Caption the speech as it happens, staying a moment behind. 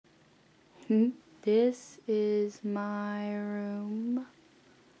This is my room.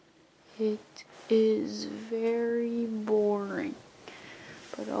 It is very boring,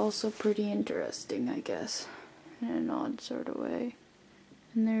 but also pretty interesting, I guess, in an odd sort of way.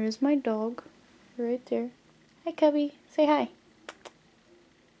 And there is my dog, right there. Hi, Cubby. Say hi.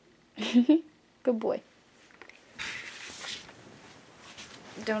 Good boy.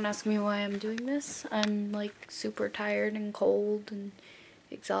 Don't ask me why I'm doing this. I'm like super tired and cold and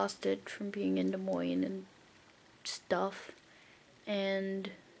exhausted from being in Des Moines and stuff. And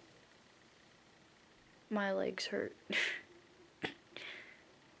my legs hurt.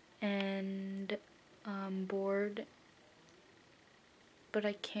 And I'm bored. But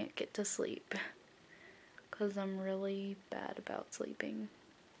I can't get to sleep. Because I'm really bad about sleeping.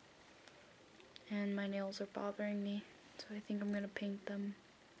 And my nails are bothering me. So I think I'm going to paint them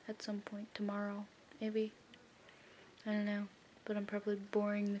at some point tomorrow. Maybe. I don't know. But I'm probably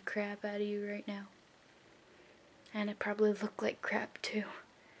boring the crap out of you right now. And I probably look like crap too.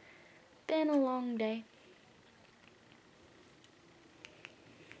 Been a long day.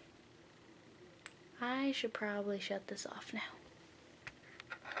 I should probably shut this off now.